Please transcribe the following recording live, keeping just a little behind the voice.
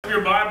your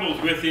Bibles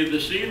with you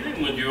this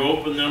evening, would you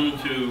open them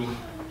to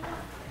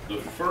the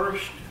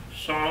first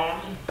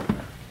Psalm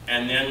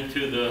and then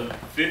to the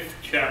 5th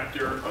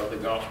chapter of the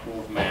Gospel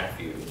of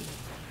Matthew,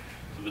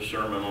 to the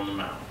Sermon on the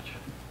Mount.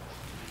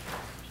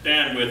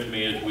 Stand with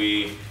me as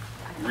we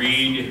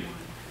read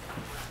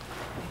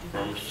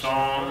from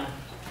Psalm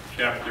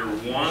chapter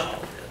 1,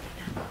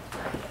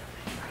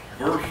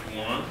 verse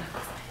 1.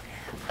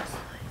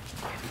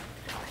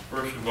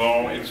 First of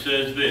all, it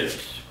says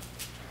this: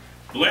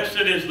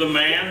 Blessed is the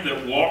man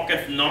that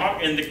walketh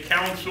not in the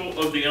counsel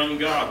of the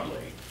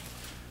ungodly,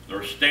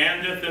 nor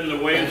standeth in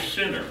the way of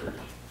sinners,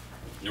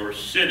 nor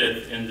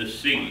sitteth in the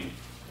seat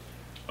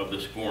of the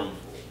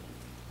scornful.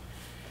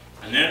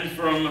 And then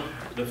from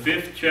the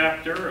 5th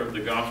chapter of the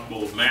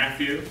Gospel of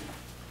Matthew,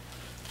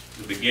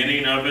 the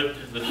beginning of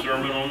it, the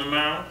Sermon on the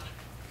Mount,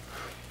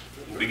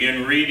 we'll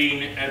begin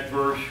reading at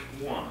verse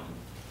 1,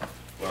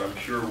 what I'm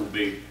sure will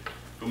be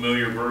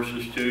familiar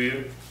verses to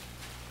you.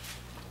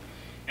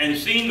 And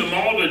seeing the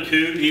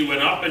multitude, he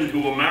went up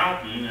into a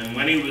mountain, and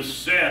when he was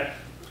set,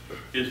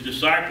 his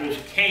disciples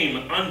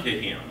came unto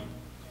him.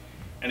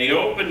 And he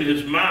opened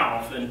his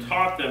mouth and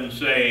taught them,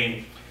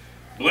 saying,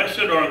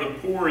 Blessed are the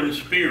poor in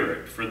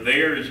spirit, for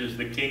theirs is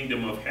the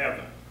kingdom of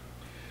heaven.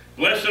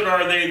 Blessed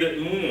are they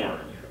that mourn,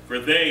 for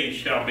they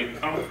shall be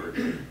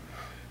comforted.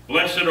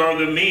 Blessed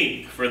are the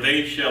meek, for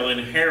they shall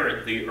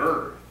inherit the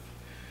earth.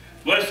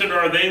 Blessed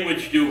are they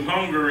which do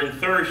hunger and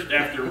thirst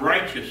after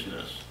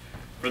righteousness,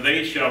 for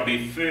they shall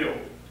be filled.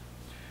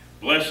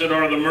 Blessed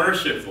are the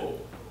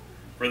merciful,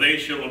 for they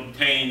shall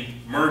obtain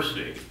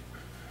mercy.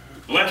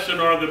 Blessed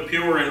are the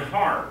pure in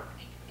heart,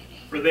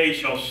 for they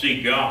shall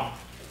see God.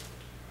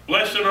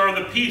 Blessed are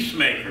the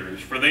peacemakers,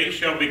 for they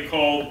shall be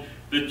called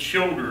the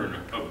children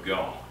of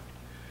God.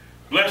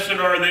 Blessed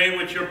are they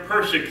which are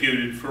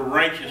persecuted for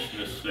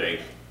righteousness' sake,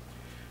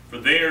 for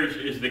theirs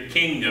is the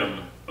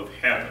kingdom of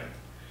heaven.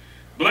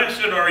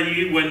 Blessed are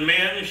ye when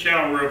men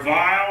shall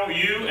revile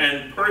you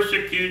and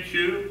persecute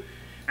you,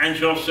 and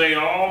shall say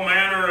all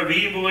manner of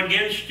evil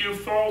against you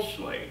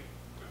falsely.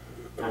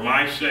 For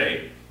my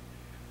sake,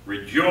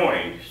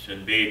 rejoice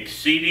and be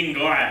exceeding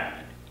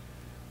glad,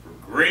 for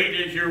great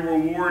is your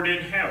reward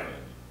in heaven.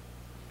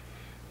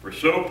 For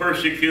so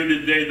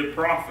persecuted they the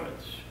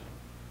prophets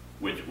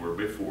which were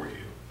before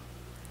you.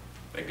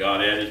 May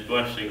God add his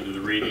blessing to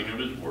the reading of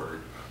his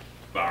word.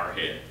 Bow our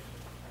head.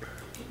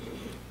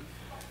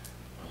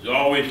 As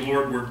always,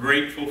 Lord, we're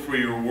grateful for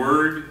your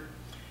word.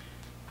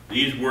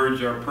 These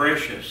words are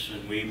precious,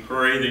 and we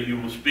pray that you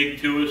will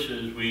speak to us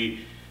as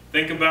we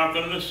think about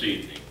them this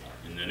evening.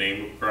 In the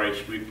name of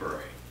Christ we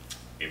pray.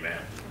 Amen.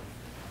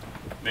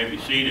 You may be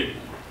seated.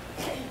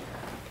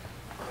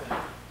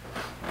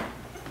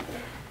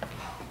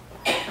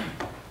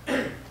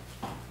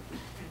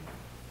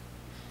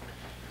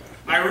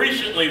 I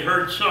recently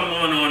heard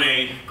someone on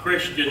a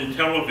Christian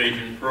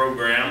television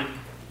program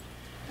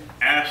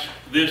ask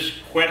this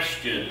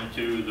question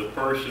to the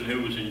person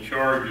who was in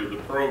charge of the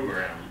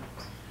program.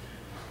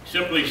 He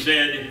simply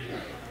said,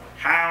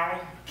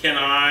 how can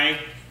I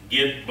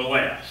get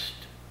blessed?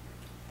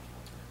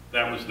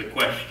 That was the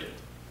question.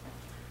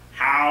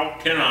 How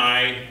can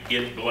I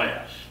get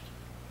blessed?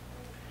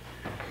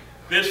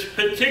 This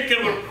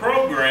particular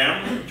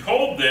program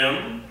told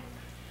them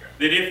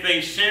that if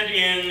they sent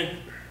in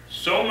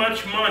so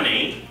much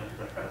money,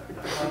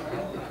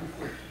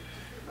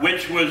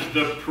 which was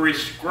the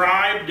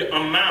prescribed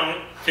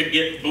amount to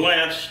get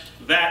blessed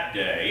that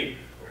day,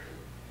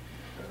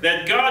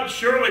 that God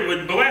surely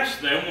would bless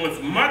them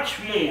with much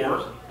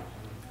more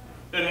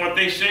than what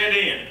they sent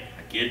in.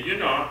 I kid you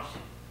not.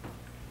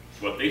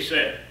 It's what they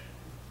said.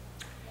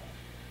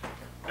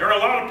 There are a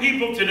lot of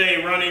people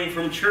today running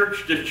from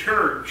church to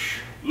church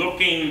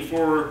looking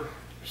for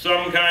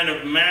some kind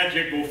of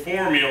magical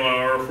formula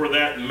or for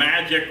that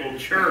magical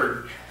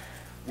church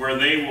where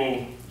they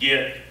will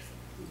get,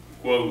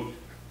 quote,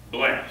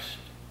 blessed.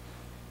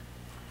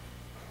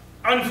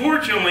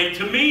 Unfortunately,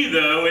 to me,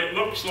 though, it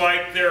looks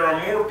like there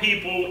are more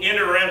people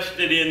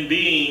interested in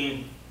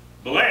being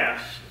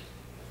blessed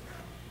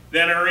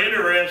than are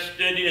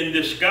interested in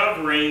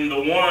discovering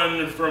the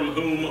one from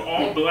whom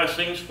all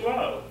blessings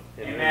flow.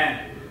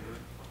 Amen.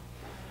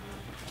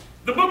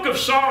 The book of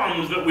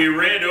Psalms that we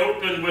read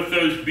opened with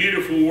those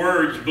beautiful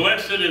words,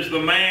 Blessed is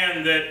the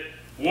man that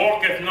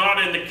walketh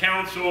not in the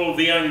counsel of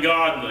the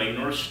ungodly,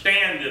 nor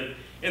standeth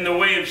in the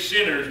way of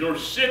sinners, nor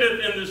sitteth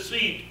in the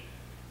seat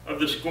of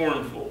the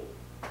scornful.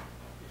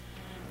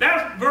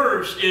 That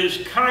verse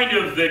is kind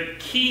of the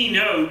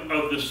keynote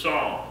of the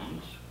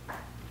Psalms.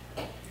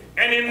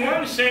 And in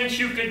one sense,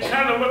 you could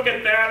kind of look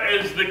at that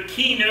as the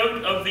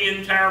keynote of the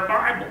entire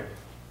Bible.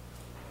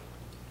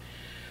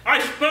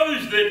 I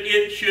suppose that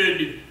it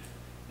should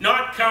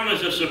not come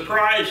as a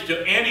surprise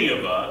to any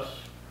of us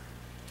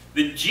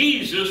that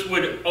Jesus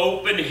would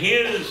open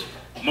his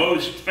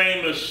most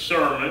famous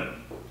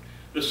sermon,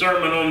 the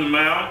Sermon on the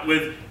Mount,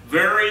 with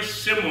very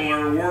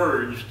similar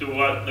words to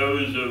what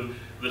those of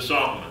the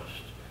psalmist.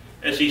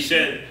 As he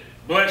said,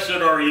 Blessed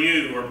are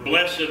you, or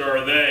blessed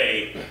are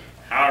they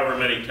however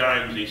many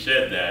times he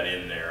said that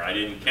in there. I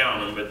didn't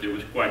count them, but there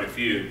was quite a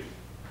few.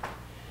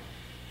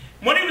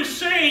 What he was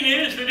saying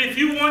is that if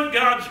you want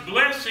God's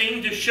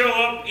blessing to show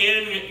up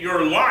in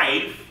your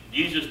life,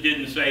 Jesus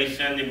didn't say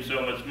send him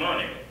so much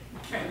money.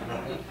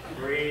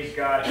 Praise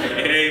God.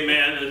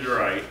 Amen, that's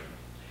right.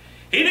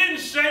 He didn't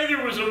say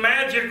there was a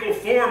magical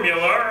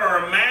formula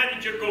or a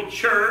magical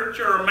church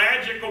or a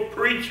magical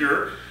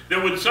preacher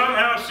that would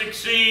somehow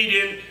succeed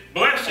in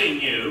blessing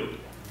you.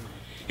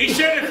 He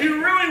said if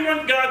you really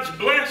want God's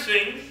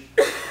blessing,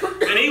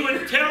 then he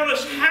would tell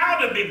us how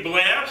to be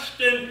blessed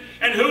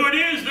and who it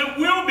is that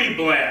will be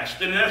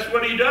blessed. And that's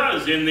what he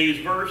does in these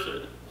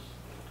verses.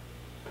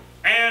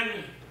 And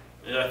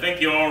I think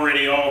you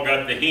already all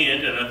got the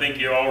hint, and I think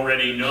you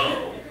already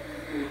know.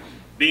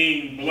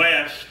 Being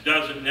blessed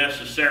doesn't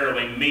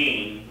necessarily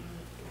mean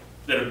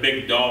that a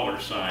big dollar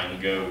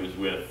sign goes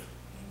with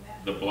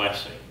the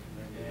blessing.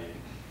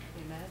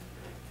 Amen.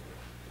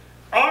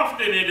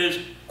 Often it is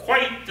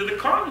quite to the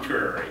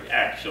contrary,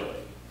 actually.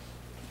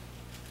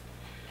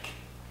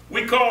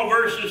 We call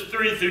verses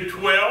 3 through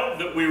 12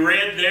 that we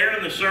read there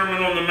in the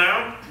Sermon on the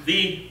Mount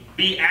the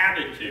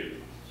Beatitudes,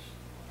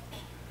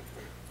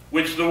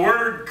 which the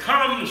word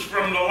comes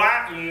from the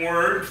Latin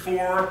word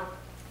for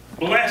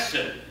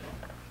blessed.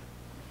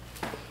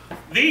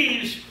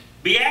 These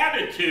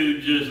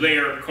Beatitudes, as they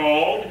are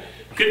called,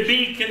 could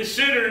be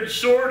considered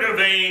sort of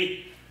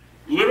a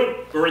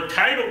little, or a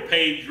title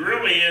page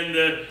really in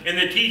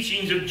the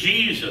teachings of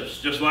Jesus,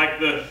 just like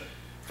the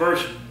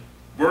first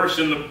verse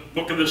in the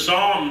book of the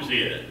Psalms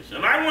is.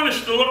 And I want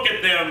us to look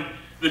at them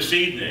this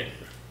evening.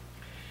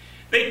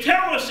 They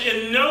tell us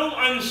in no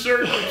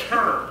uncertain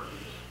terms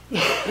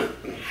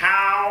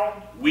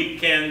how we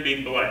can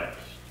be blessed.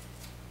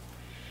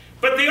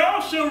 But they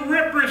also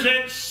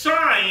represent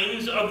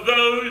signs of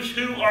those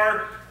who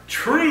are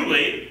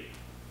truly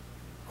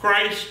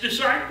Christ's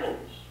disciples.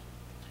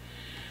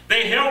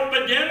 They help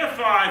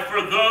identify for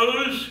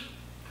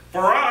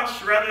us,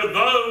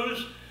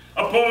 those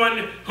upon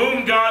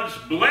whom God's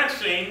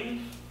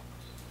blessing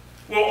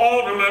will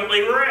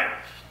ultimately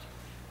rest.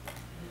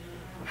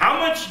 How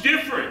much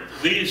different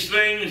these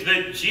things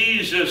that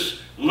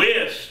Jesus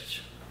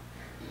lists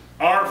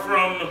are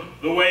from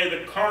the way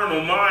the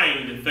carnal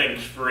mind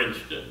thinks, for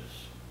instance,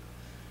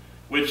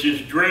 which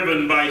is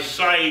driven by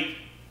sight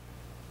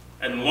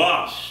and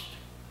lust.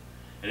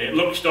 And it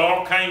looks to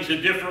all kinds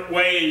of different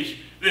ways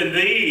than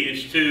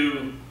these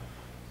to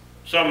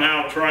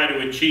somehow try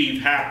to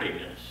achieve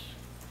happiness.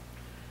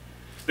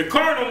 The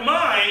carnal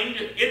mind,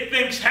 it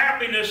thinks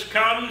happiness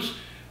comes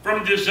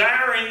from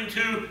desiring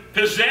to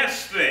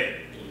possess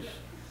things,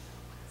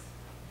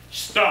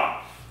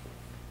 stuff,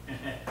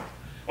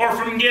 or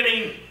from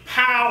getting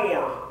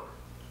power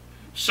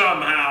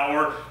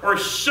somehow, or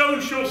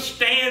social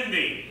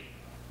standing,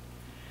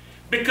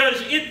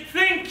 because it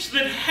thinks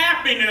that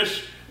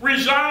happiness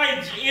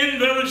resides in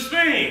those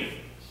things.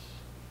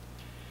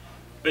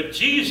 But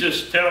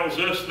Jesus tells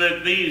us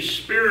that these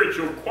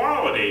spiritual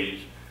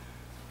qualities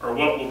are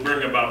what will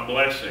bring about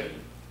blessing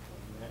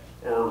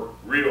or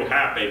real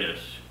happiness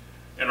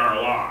in our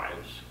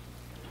lives.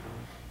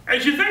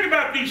 As you think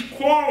about these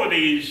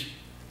qualities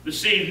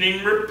this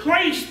evening,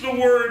 replace the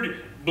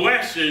word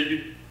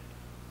blessed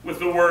with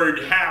the word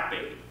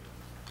happy.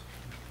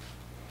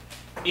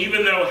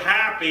 Even though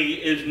happy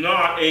is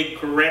not a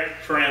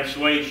correct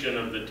translation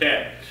of the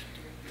text.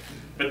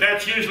 But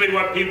that's usually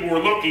what people were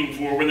looking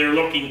for when they're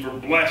looking for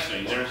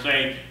blessing. They're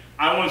saying,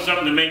 I want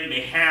something to make me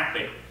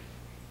happy.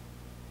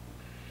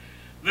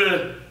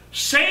 The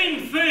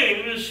same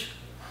things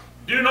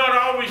do not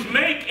always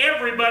make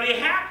everybody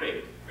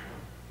happy.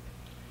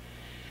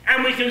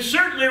 And we can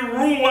certainly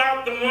rule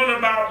out the one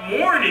about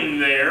mourning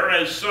there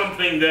as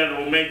something that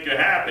will make you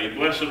happy.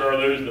 Blessed are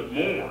those that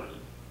mourn.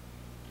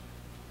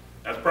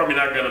 That's probably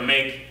not going to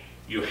make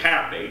you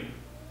happy.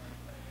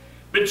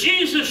 But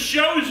Jesus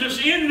shows us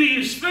in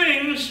these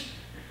things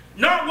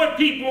not what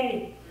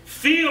people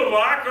feel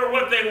like or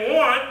what they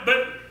want,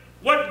 but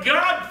what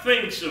God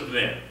thinks of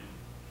them.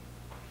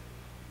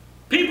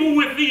 People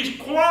with these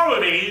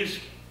qualities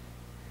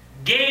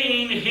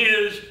gain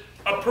His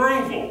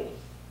approval.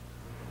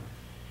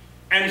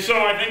 And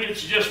so I think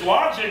it's just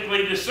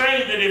logically to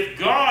say that if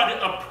God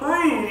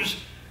approves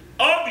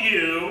of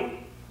you,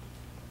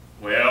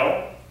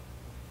 well,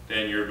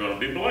 then you're going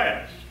to be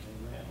blessed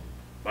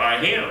by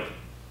Him.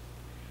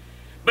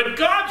 But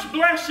God's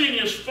blessing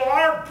is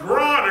far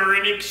broader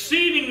and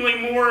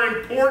exceedingly more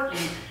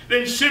important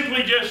than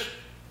simply just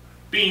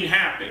being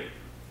happy.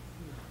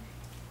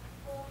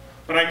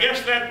 But I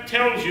guess that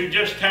tells you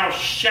just how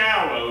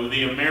shallow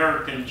the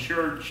American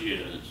church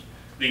is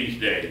these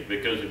days.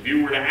 Because if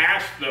you were to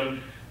ask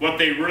them what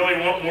they really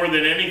want more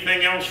than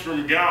anything else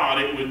from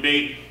God, it would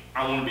be,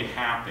 I want to be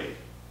happy.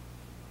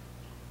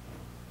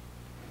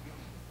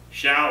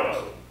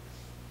 Shallow.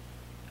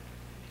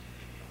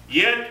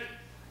 Yet,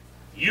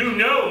 you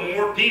know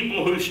more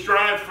people who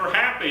strive for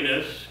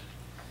happiness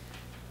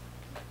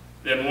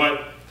than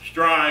what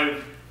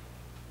strive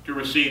to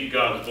receive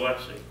God's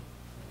blessing.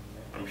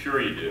 I'm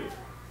sure you do.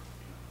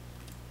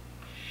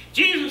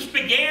 Jesus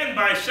began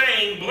by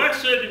saying,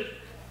 blessed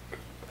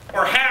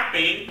or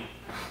happy,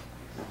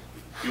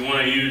 if you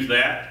want to use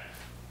that,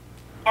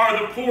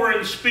 are the poor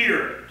in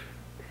spirit.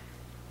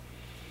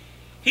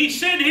 He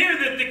said here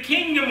that the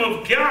kingdom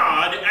of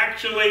God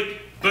actually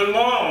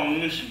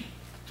belongs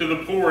to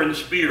the poor in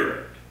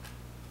spirit.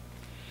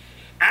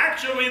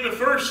 Actually, the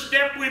first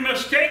step we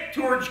must take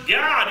towards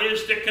God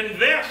is to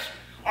confess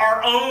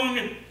our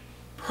own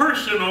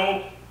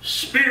personal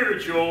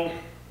spiritual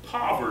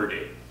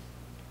poverty.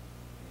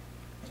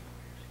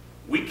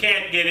 We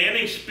can't get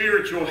any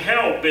spiritual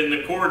help in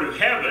the court of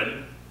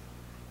heaven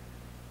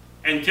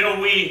until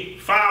we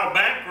file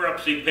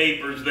bankruptcy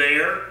papers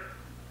there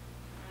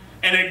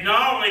and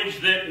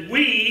acknowledge that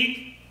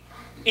we,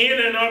 in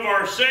and of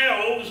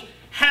ourselves,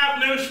 have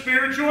no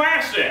spiritual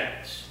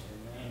assets.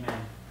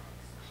 Amen.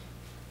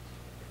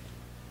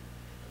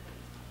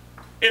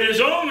 It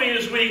is only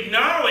as we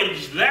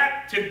acknowledge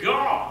that to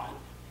God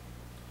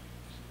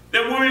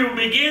that we will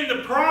begin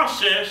the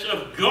process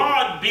of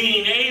God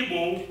being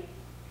able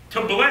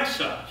to bless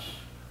us.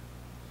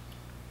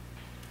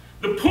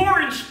 The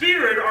poor in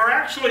spirit are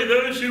actually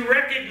those who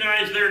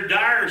recognize their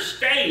dire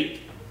state,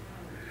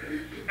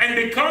 and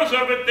because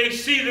of it they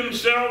see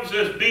themselves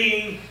as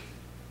being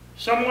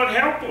somewhat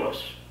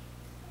helpless.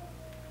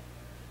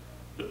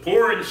 The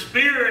poor in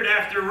spirit,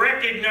 after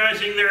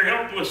recognizing their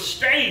helpless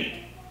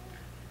state,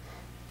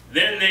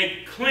 then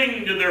they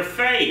cling to their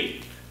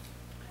faith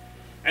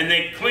and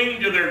they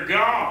cling to their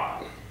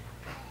God.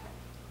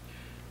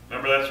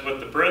 Remember, that's what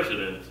the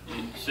president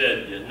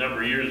said a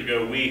number of years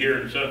ago we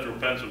here in central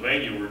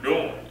Pennsylvania were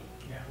doing.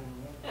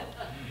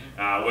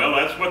 Well,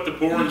 that's what the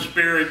poor in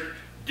spirit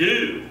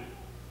do.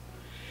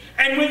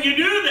 And when you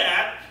do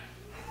that,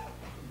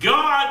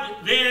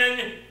 God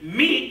then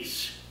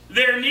meets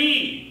their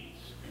needs.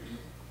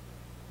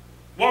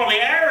 While the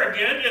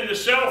arrogant and the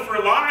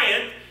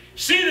self-reliant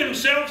see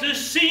themselves as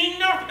seeing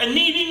nothing,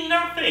 needing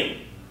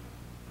nothing,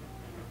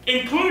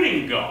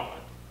 including God.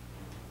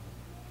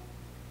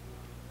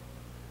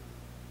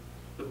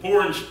 The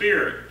poor in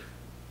spirit.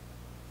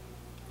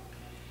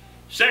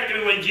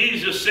 Secondly,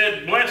 Jesus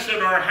said, blessed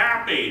or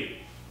happy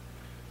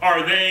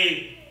are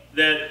they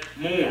that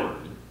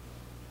mourn.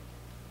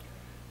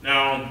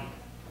 Now,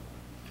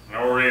 I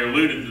already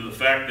alluded to the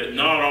fact that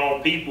not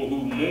all people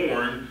who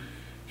mourn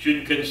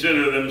should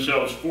consider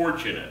themselves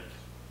fortunate.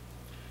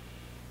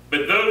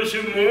 But those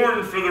who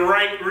mourn for the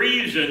right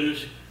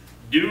reasons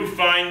do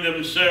find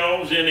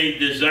themselves in a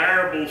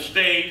desirable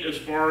state as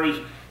far as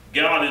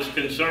God is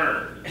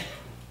concerned.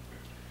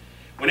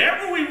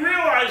 Whenever we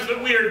realize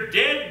that we are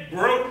dead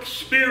broke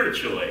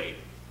spiritually,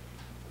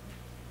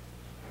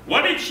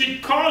 what it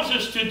should cause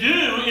us to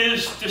do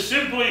is to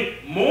simply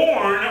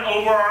mourn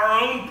over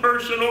our own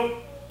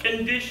personal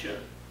condition.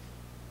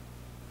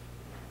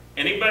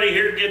 Anybody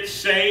here get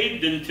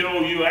saved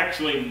until you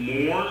actually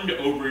mourned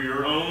over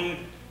your own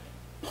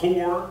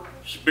poor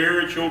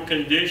spiritual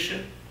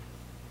condition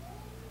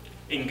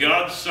in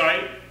God's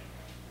sight?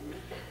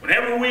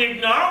 Whenever we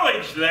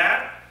acknowledge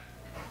that,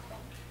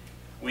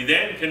 we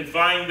then can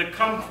find the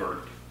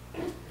comfort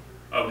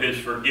of His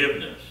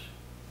forgiveness.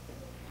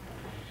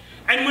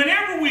 And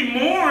whenever we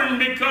mourn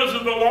because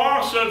of the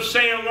loss of,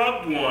 say, a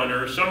loved one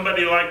or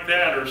somebody like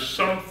that or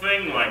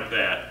something like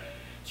that,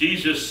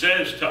 Jesus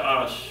says to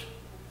us,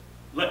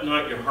 let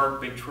not your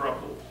heart be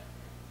troubled.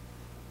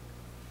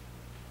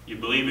 You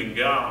believe in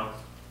God,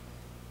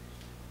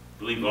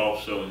 believe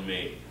also in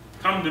me.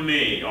 Come to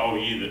me, all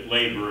ye that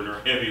labor and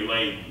are heavy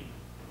laden,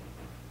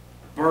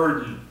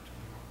 burdened,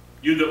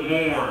 you that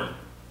mourn,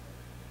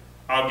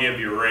 I'll give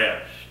you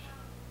rest.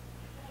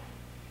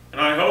 And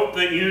I hope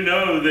that you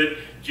know that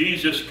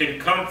Jesus can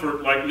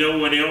comfort like no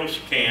one else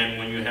can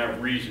when you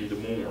have reason to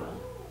mourn.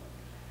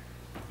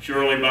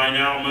 Surely by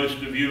now most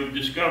of you have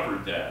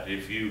discovered that.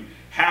 If you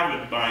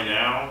haven't by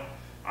now,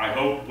 I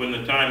hope when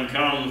the time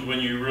comes when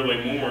you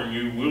really mourn,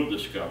 you will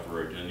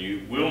discover it and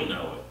you will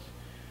know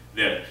it,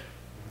 that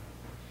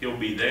He'll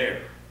be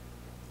there.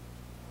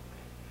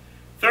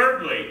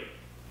 Thirdly,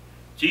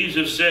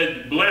 Jesus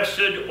said,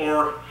 blessed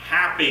or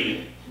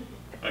happy,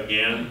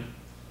 again,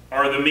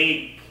 are the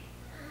meek.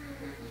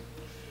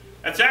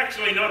 That's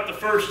actually not the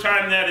first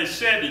time that is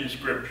said in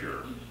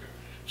Scripture.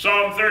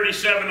 Psalm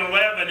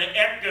 37:11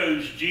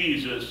 echoes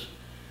Jesus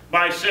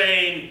by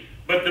saying,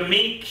 but the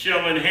meek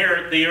shall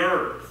inherit the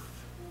earth,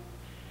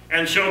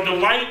 and shall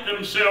delight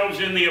themselves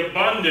in the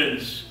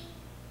abundance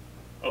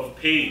of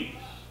peace.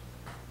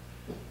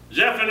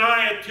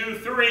 Zephaniah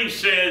 2:3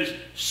 says,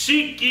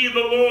 seek ye the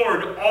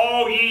Lord,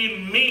 all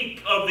ye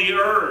meek of the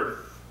earth,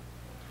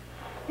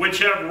 which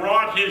have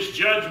wrought His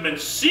judgment.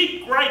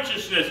 Seek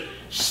righteousness,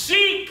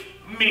 seek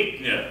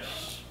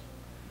meekness.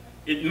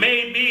 It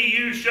may be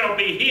you shall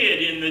be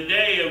hid in the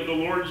day of the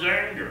Lord's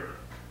anger,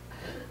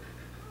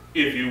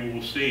 if you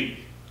will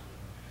seek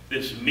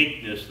this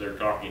meekness they're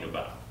talking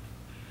about.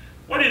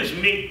 What is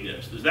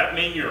meekness? Does that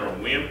mean you're a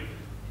wimp?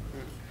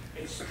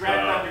 It's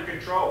strapped under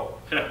control.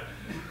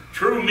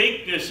 True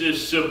meekness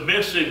is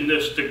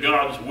submissiveness to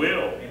God's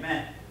will.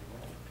 Amen.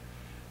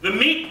 The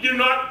meek do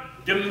not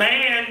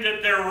demand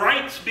that their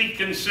rights be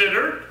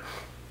considered.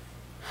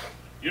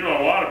 You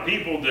know, a lot of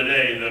people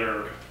today that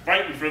are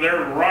fighting for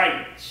their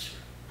rights.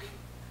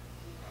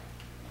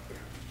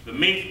 The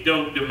meek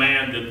don't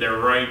demand that their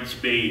rights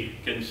be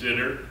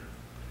considered.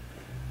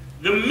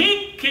 The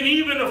meek can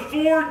even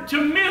afford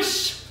to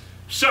miss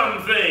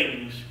some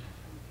things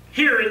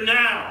here and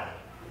now.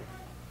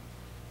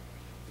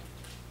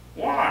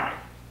 Why?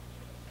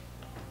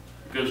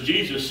 Because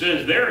Jesus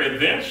says they're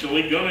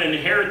eventually going to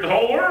inherit the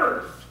whole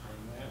earth.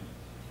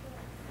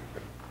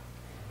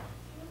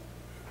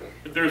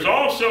 But there's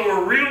also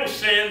a real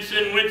sense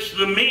in which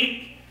the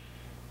meek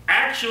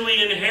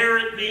actually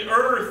inherit the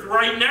earth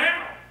right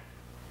now.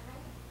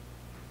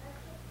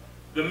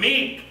 The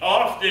meek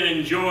often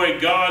enjoy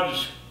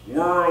God's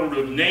world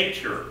of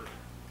nature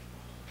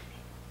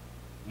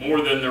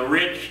more than the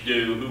rich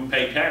do who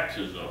pay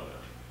taxes on it.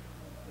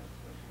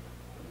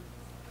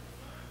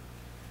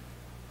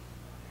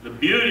 The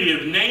beauty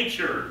of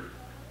nature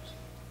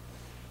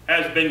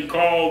has been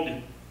called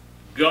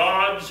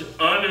God's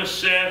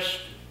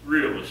unassessed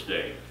real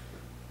estate.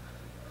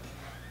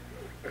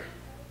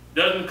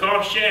 Doesn't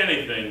cost you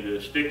anything to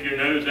stick your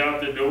nose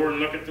out the door and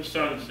look at the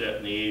sunset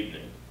in the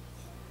evening.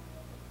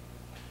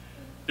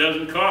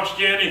 Doesn't cost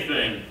you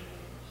anything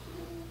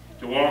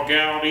to walk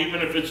out,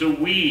 even if it's a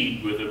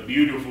weed with a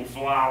beautiful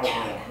flower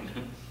on,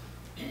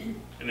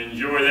 and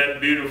enjoy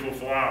that beautiful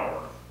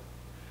flower.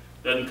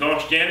 Doesn't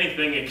cost you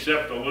anything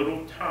except a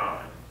little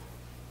time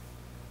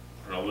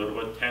and a little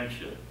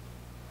attention.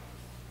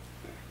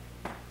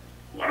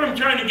 What I'm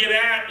trying to get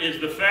at is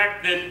the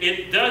fact that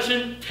it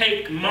doesn't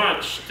take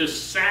much to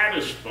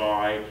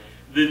satisfy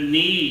the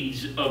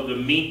needs of the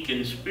meek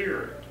in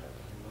spirit.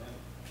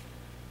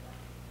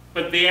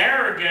 But the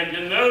arrogant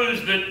and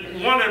those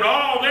that want it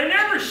all, they're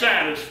never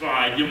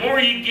satisfied. The more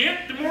you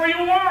get, the more you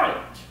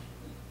want.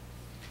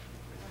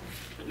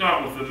 But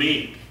not with the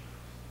meek.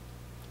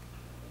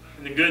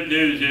 And the good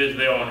news is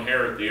they'll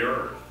inherit the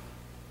earth.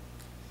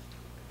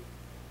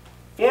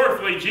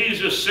 Fourthly,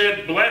 Jesus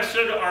said,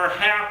 "Blessed are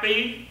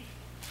happy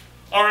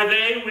are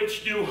they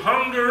which do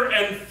hunger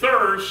and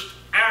thirst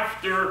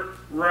after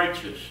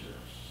righteousness."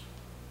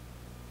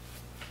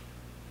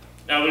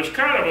 Now there's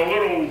kind of a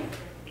little,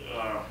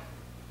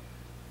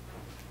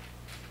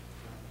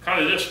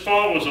 kind of this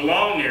follows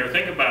along here.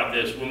 Think about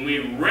this. When we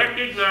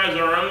recognize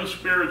our own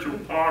spiritual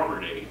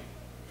poverty,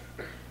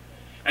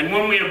 and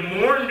when we have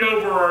mourned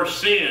over our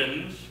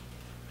sins,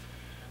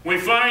 we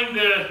find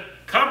the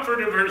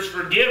comfort of His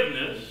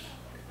forgiveness.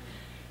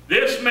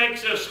 This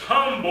makes us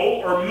humble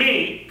or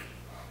meek,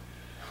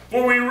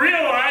 for we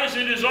realize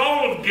it is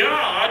all of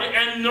God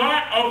and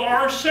not of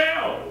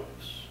ourselves.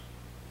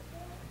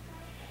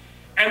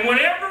 And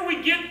whenever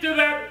we get to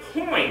that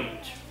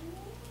point,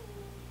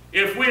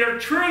 if we are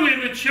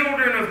truly the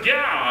children of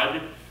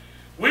God,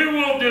 we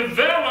will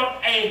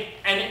develop an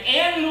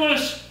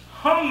endless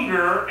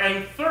hunger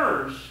and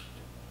thirst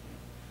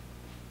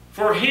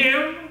for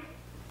Him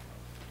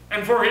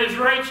and for His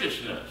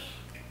righteousness.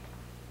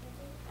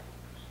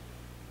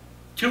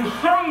 To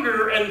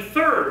hunger and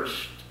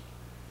thirst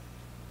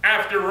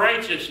after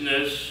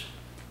righteousness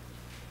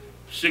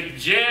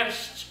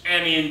suggests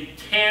an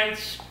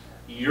intense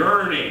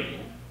yearning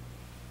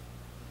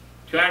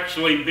to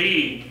actually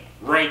be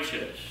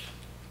righteous.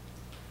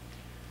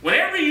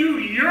 Whenever you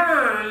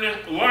yearn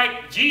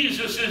like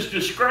Jesus is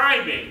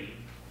describing,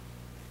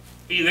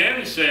 He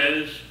then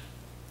says,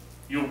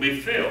 you'll be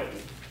filled.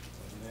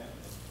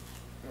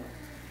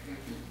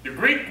 The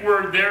Greek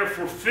word there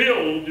for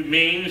filled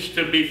means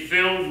to be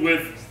filled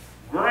with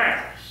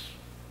grass.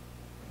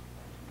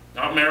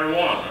 Not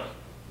marijuana.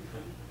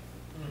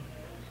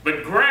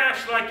 But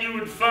grass like you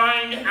would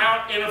find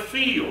out in a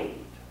field.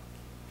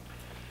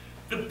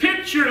 The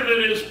picture that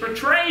is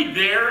portrayed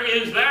there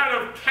is that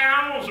of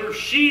cows or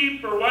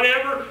sheep or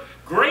whatever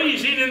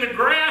grazing in the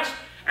grass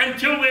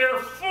until they are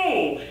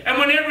full. And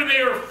whenever they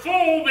are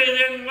full, they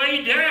then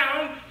lay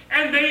down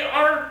and they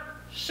are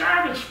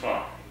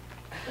satisfied.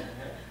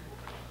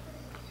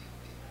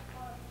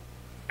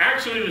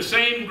 Actually, the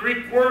same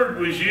Greek word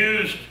was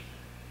used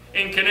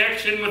in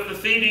connection with the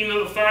feeding of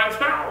the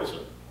 5,000.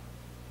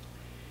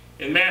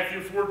 In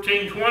Matthew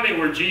 14:20,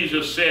 where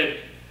Jesus said,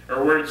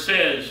 or where it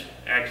says,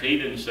 actually He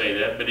didn't say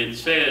that, but it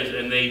says,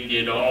 and they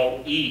did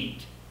all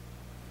eat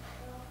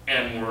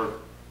and were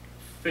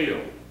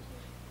filled,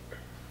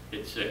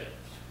 it says.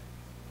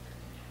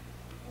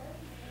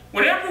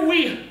 Whenever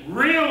we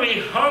really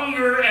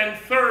hunger and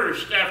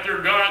thirst after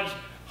God's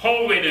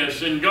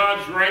holiness and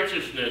God's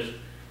righteousness,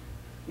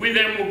 we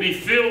then will be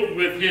filled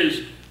with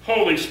His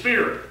Holy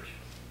Spirit.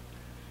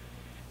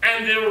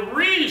 And the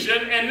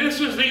reason, and this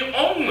is the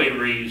only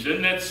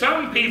reason, that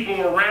some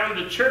people around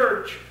the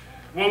church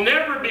will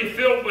never be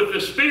filled with the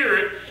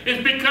Spirit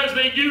is because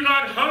they do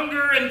not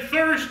hunger and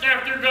thirst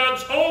after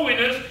God's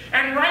holiness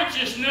and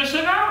righteousness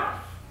enough.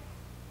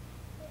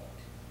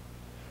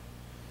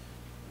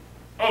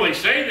 Oh, they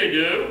say they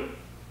do,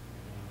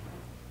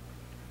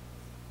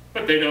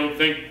 but they don't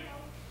think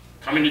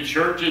coming to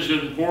church is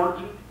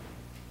important.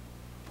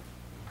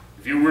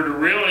 If you were to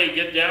really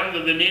get down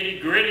to the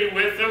nitty-gritty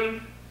with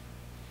them,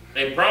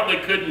 they probably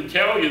couldn't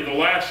tell you the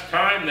last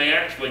time they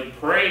actually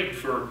prayed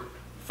for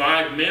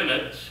 5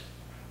 minutes.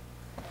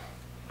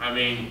 I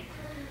mean,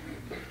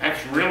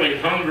 that's really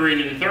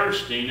hungering and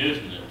thirsting,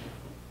 isn't it?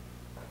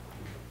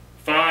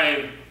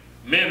 5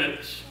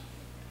 minutes.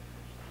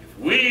 If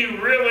we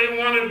really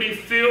want to be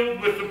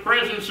filled with the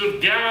presence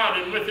of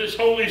God and with His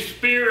Holy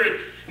Spirit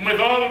and with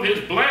all of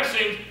His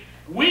blessings,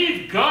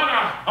 we've got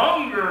to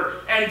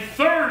hunger and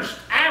thirst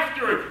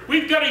after it.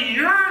 We've got to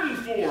yearn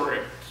for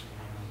it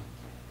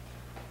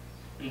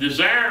and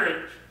desire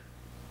it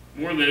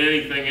more than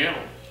anything else.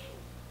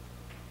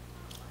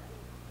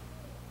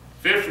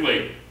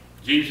 Fifthly,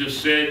 Jesus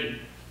said,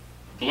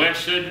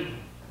 blessed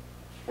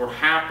or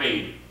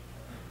happy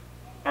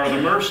are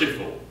the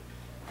merciful.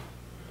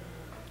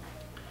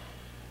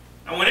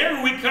 And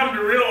whenever we come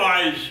to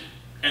realize,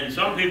 and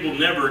some people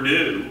never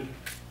do,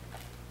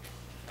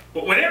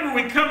 but whenever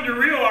we come to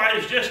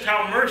realize just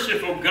how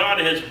merciful God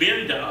has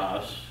been to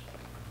us,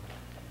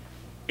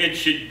 it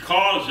should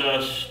cause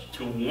us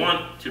to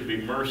want to be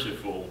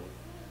merciful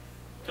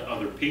to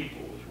other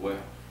people as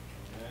well.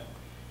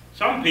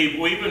 Some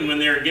people, even when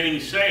they're getting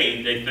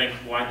saved, they think,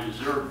 well, I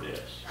deserve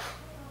this.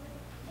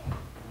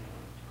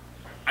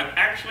 I've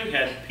actually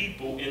had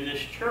people in this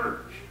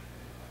church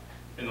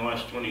in the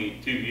last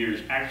 22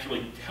 years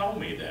actually tell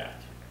me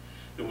that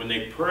when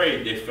they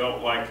prayed, they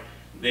felt like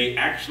they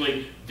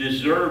actually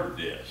deserved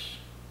this.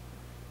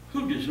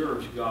 Who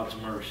deserves God's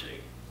mercy?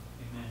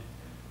 Amen.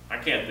 I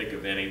can't think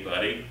of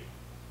anybody.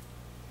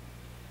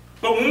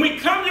 But when we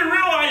come to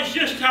realize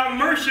just how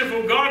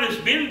merciful God has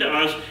been to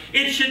us,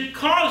 it should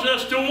cause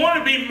us to want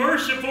to be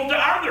merciful to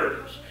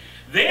others.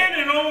 Then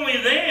and only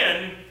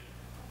then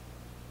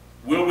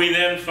will we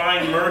then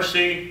find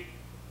mercy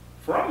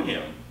from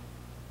Him.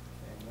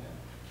 Amen.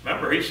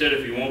 Remember, He said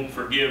if you won't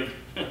forgive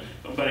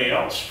somebody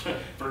else,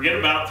 forget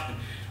about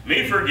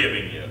me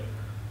forgiving you.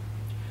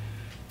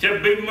 To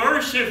be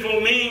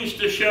merciful means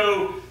to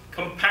show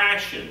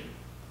compassion,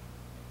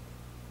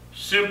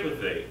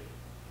 sympathy,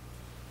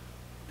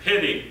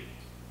 pity,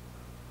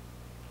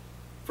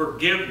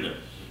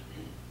 forgiveness.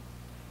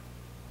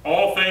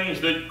 All things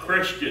that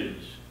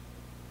Christians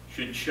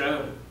should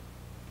show.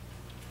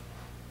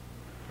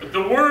 But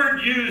the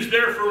word used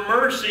there for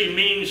mercy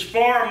means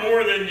far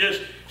more than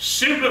just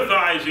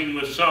sympathizing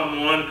with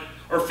someone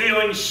or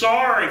feeling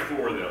sorry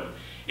for them.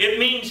 It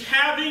means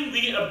having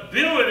the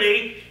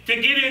ability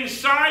to get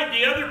inside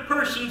the other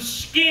person's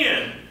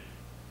skin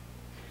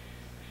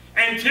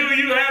until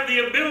you have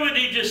the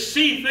ability to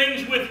see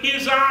things with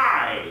His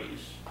eyes,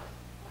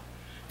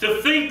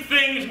 to think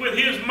things with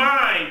His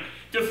mind,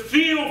 to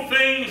feel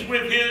things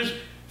with His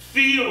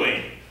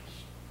feelings.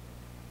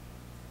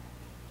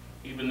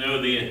 Even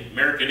though the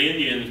American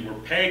Indians were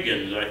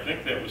pagans, I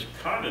think that was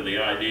kind of the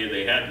idea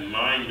they had in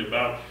mind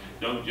about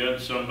don't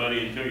judge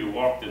somebody until you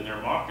walked in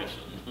their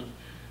moccasins.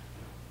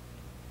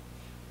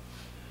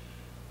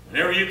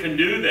 Whenever you can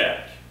do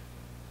that,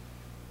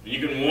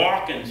 you can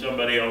walk in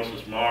somebody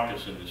else's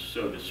moccasins,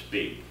 so to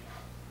speak,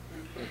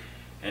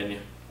 and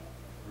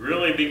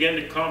really begin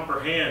to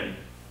comprehend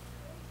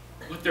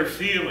what they're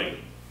feeling,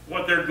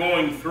 what they're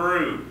going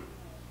through.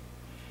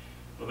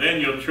 Well,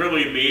 then you'll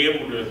truly be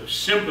able to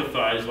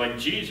sympathize like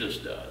Jesus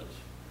does.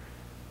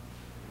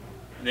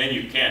 And then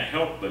you can't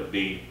help but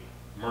be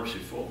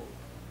merciful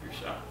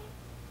yourself.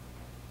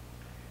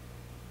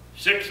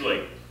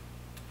 Sixthly,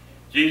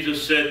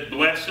 Jesus said,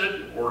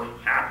 blessed or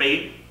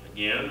happy,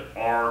 again,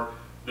 are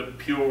the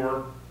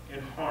pure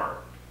in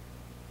heart.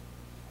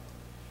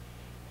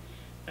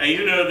 Now,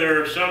 you know,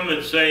 there are some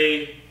that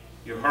say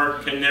your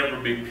heart can never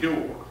be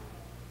pure.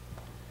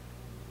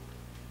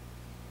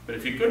 But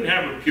if you couldn't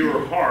have a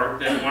pure heart,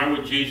 then why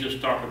would Jesus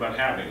talk about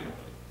having one?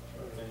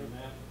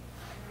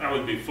 That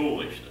would be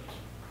foolishness.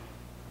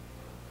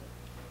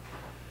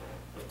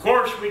 Of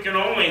course, we can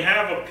only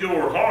have a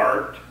pure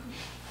heart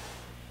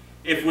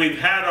if we've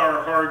had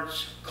our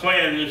hearts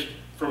cleansed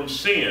from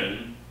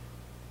sin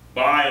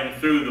by and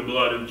through the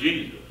blood of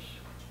Jesus.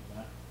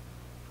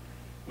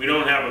 We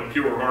don't have a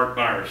pure heart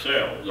by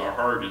ourselves. Our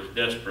heart is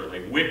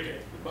desperately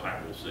wicked, the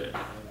Bible says.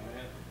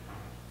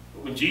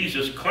 But when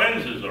Jesus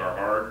cleanses our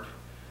heart,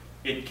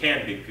 it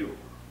can be pure.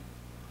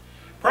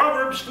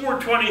 Proverbs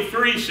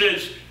 4:23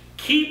 says,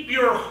 keep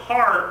your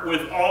heart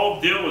with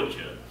all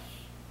diligence,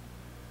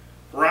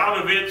 for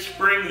out of it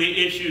spring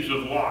the issues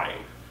of life.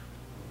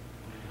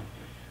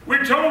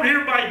 We're told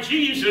here by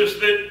Jesus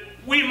that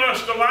we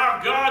must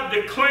allow God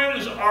to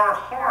cleanse our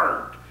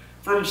heart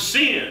from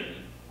sin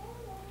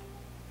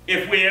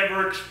if we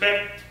ever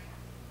expect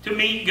to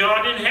meet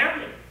God in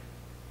heaven.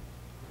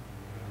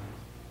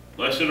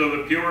 Blessed are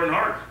the pure in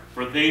heart,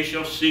 for they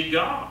shall see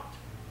God.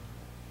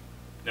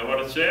 Know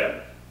what it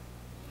said?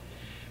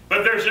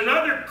 But there's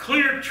another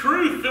clear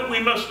truth that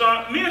we must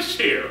not miss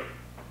here.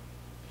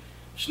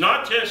 It's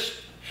not just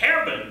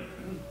heaven.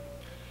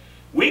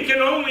 We can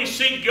only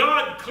see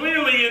God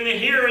clearly in the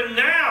here and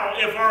now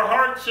if our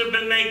hearts have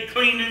been made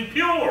clean and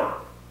pure.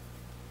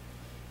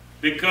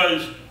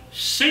 Because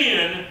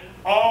sin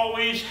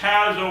always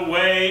has a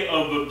way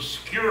of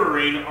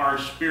obscuring our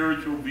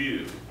spiritual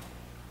view.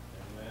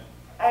 Amen.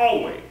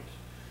 Always.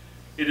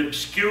 It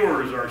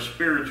obscures our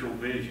spiritual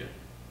vision.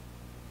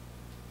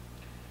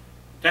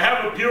 To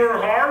have a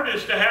pure heart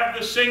is to have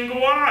the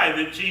single eye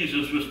that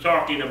Jesus was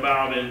talking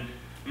about in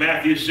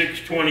Matthew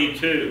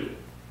 6:22.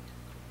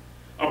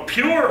 A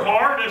pure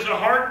heart is a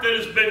heart that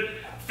has been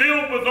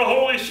filled with the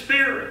Holy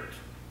Spirit,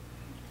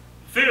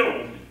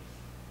 filled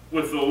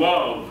with the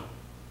love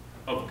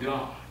of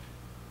God.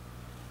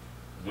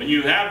 When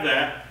you have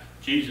that,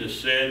 Jesus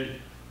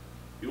said,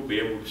 you'll be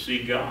able to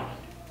see God.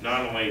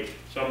 Not only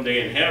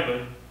someday in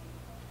heaven,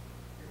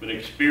 but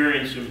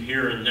experience Him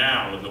here and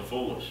now in the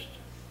fullest.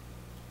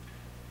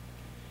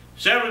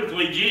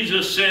 Seventhly,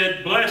 Jesus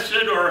said,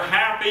 blessed or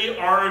happy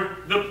are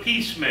the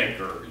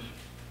peacemakers.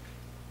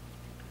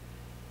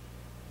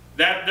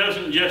 That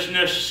doesn't just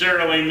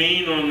necessarily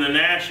mean on the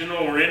national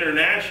or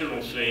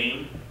international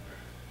scene,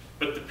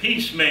 but the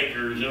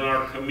peacemakers in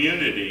our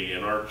community,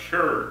 in our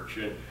church,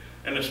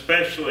 and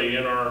especially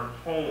in our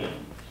homes.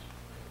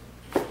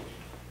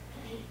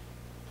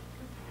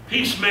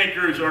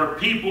 Peacemakers are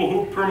people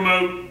who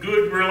promote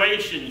good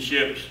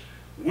relationships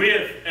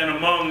with and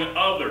among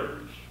others.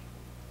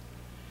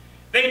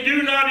 They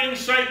do not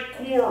incite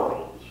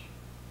quarrels.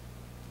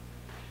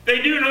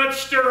 They do not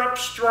stir up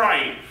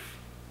strife.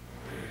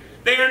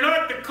 They are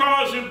not the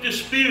cause of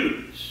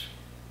disputes,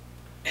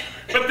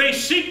 but they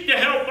seek to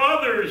help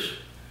others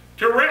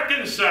to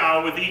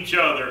reconcile with each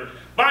other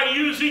by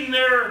using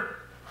their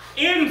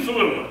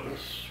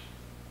influence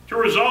to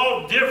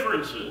resolve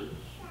differences,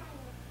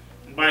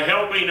 and by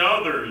helping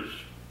others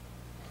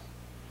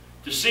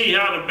to see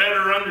how to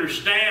better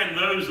understand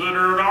those that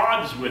are at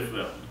odds with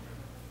them.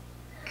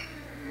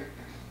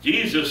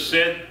 Jesus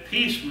said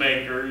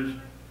peacemakers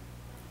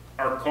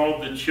are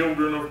called the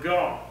children of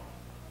God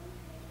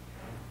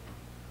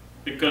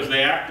because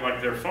they act like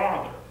their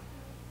Father.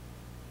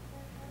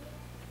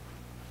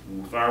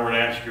 If I were to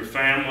ask your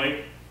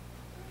family,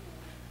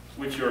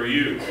 which are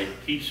you, a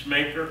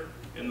peacemaker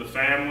in the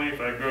family? If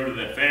I go to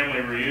the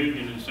family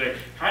reunion and say,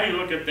 how do you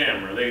look at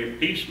them? Are they a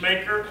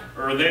peacemaker,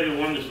 or are they the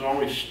one that's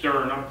always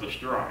stirring up the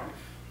strife?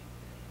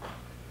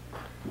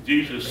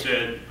 Jesus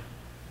said,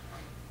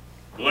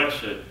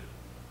 blessed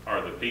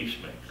are the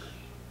peacemakers.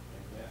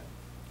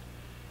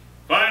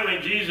 Finally,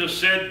 Jesus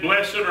said,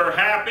 blessed or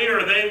happy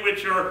are they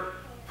which are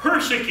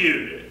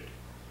persecuted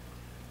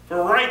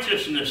for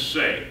righteousness'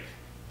 sake.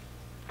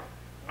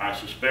 I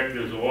suspect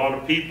there's a lot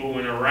of people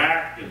in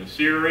Iraq and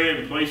Syria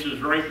and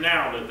places right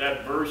now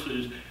that verse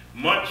is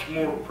much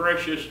more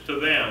precious to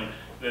them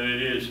than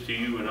it is to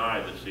you and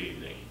I this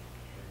evening.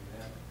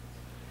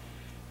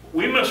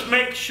 We must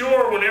make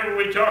sure whenever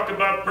we talk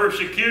about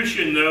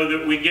persecution, though,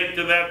 that we get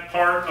to that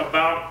part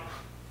about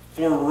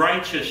for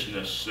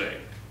righteousness' sake.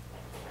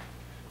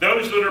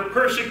 Those that are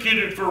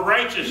persecuted for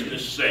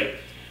righteousness' sake.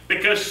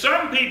 Because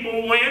some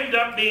people will end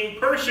up being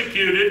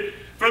persecuted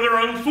for their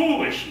own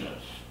foolishness.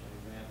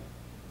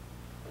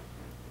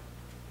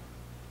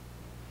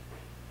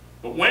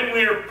 But when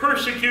we are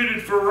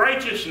persecuted for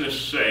righteousness'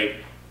 sake,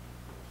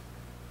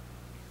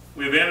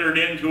 we've entered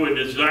into a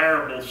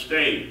desirable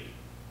state.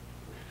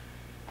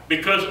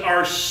 Because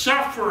our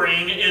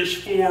suffering is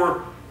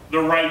for the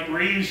right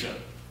reason.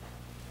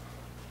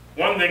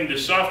 One thing to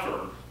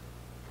suffer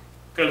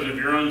because of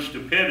your own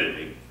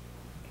stupidity.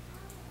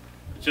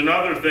 It's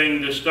another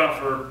thing to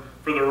suffer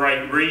for the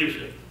right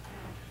reason.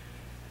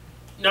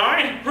 Now,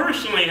 I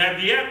personally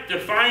have yet to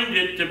find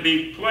it to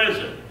be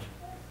pleasant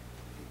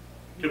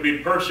to be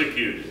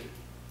persecuted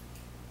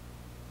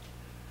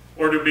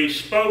or to be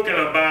spoken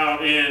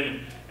about in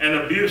an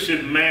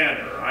abusive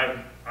manner.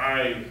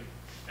 I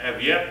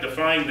have yet to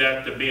find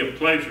that to be a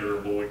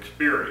pleasurable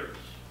experience.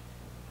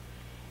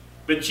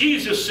 But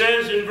Jesus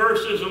says in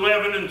verses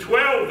 11 and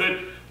 12 that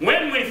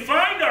when we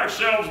find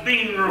ourselves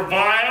being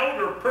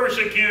reviled or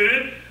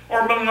persecuted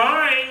or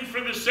maligned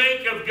for the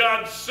sake of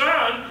God's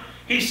Son,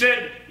 He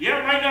said, yeah,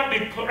 it might not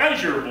be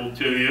pleasurable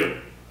to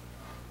you,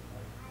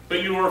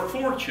 but you are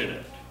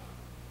fortunate.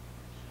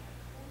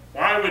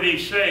 Why would He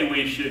say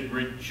we should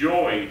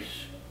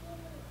rejoice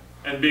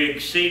and be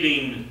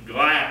exceeding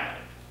glad?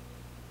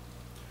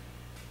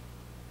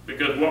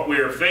 Because what we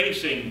are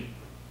facing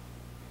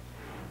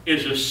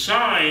is a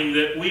sign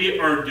that we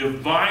are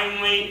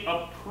divinely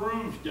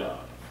approved of.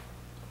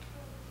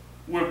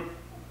 We're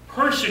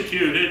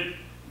persecuted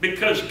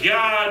because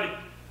God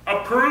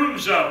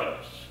approves of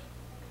us.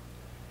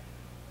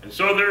 And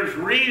so there's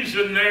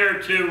reason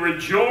there to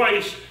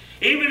rejoice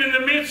even in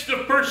the midst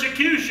of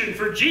persecution.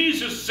 For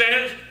Jesus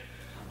says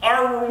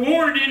our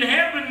reward in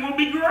heaven will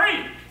be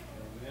great.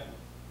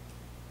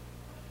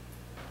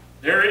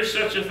 There is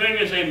such a thing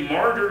as a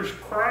martyr's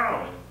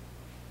crown.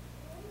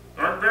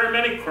 There aren't very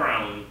many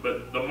crowns,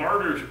 but the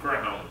martyr's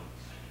crown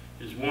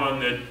is one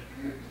that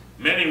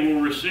many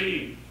will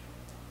receive.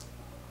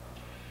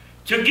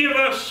 To give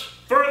us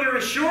further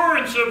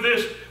assurance of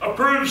this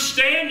approved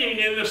standing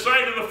in the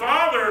sight of the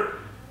Father,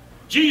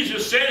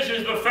 Jesus says,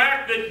 is the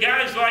fact that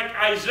guys like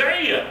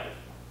Isaiah,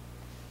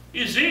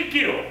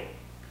 Ezekiel,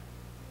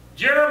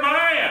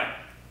 Jeremiah,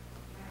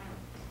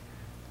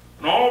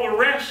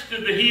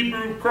 rest of the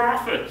Hebrew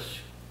prophets.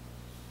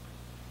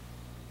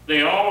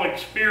 They all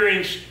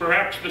experienced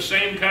perhaps the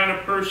same kind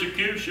of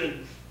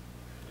persecution.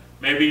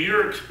 Maybe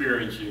you're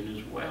experiencing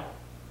as well.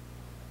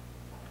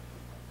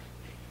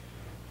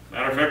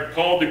 Matter of fact,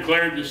 Paul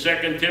declared in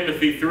 2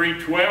 Timothy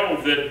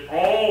 3:12 that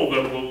all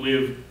that will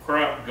live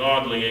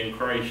godly in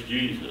Christ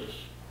Jesus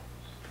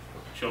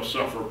shall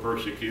suffer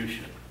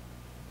persecution.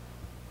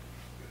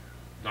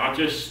 Not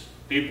just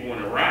people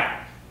in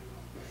Iraq,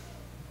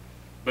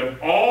 but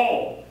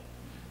all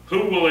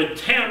who will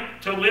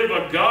attempt to live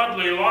a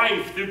godly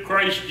life through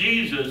Christ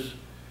Jesus.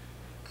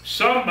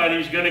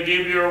 Somebody's going to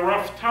give you a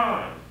rough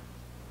time.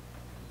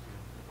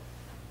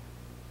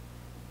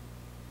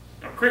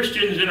 Now,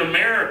 Christians in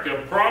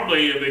America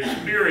probably have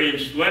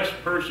experienced less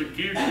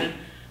persecution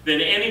than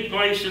any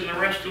place in the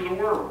rest of the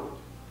world.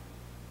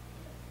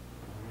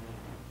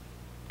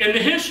 In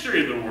the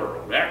history of the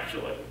world,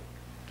 actually.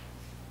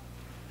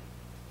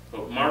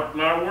 But mark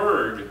my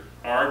word,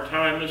 our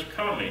time is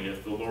coming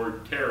if the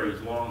Lord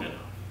tarries long enough.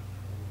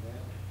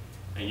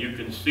 And you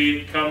can see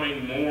it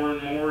coming more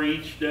and more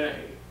each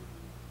day,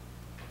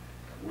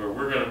 where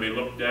we're going to be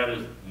looked at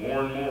as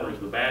more and more as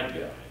the bad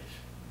guys.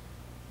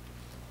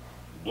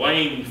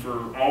 Blamed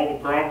for all the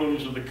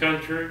problems of the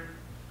country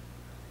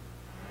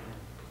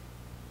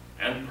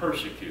and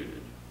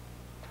persecuted.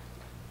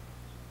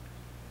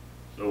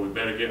 So we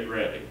better get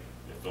ready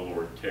if the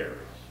Lord tarries.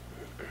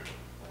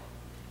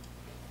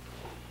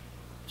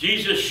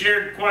 Jesus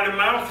shared quite a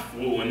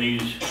mouthful in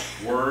these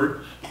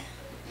words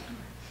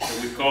that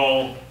we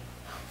call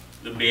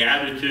the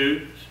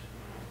Beatitudes.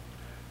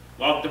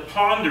 A lot to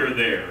ponder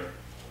there.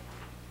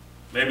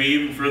 Maybe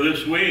even for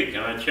this week,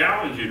 and I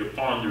challenge you to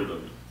ponder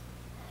them.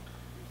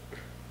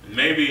 And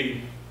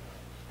maybe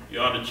you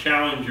ought to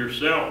challenge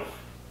yourself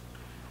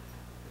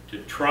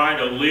to try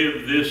to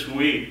live this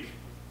week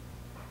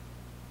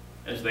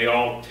as they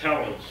all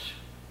tell us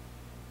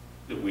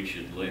that we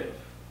should live.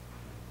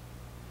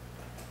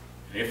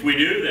 And if we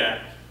do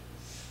that,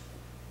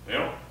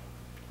 well,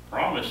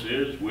 promise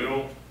is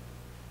we'll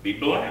be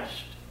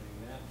blessed.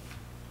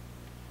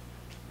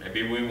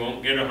 Maybe we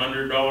won't get a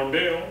 $100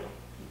 bill,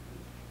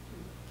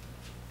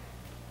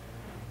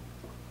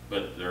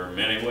 but there are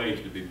many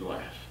ways to be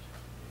blessed.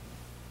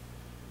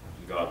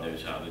 And God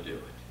knows how to do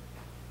it.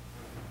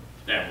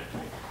 Stand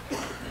with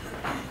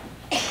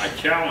me. I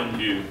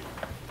challenge you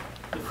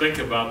to think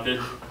about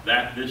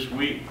this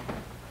week,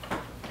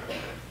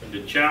 and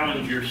to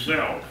challenge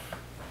yourself,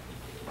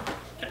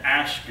 to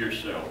ask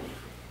yourself,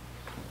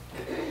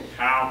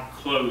 how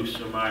close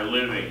am I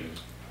living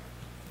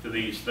to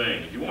these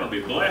things? You want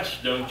to be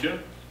blessed, don't you?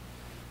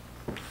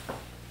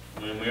 I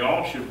mean, we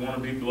all should want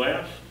to be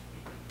blessed.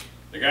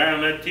 The guy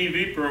on that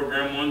TV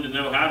program wanted to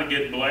know how to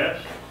get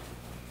blessed.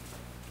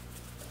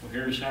 Well,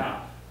 here's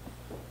how.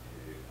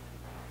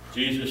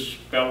 Jesus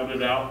spelled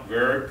it out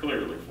very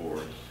clearly for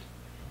us.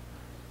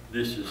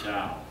 This is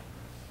how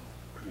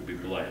we'll be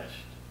blessed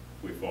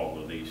if we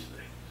follow these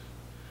things.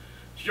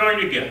 Let's join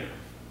together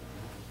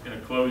in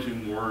a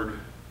closing word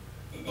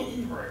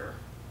of prayer.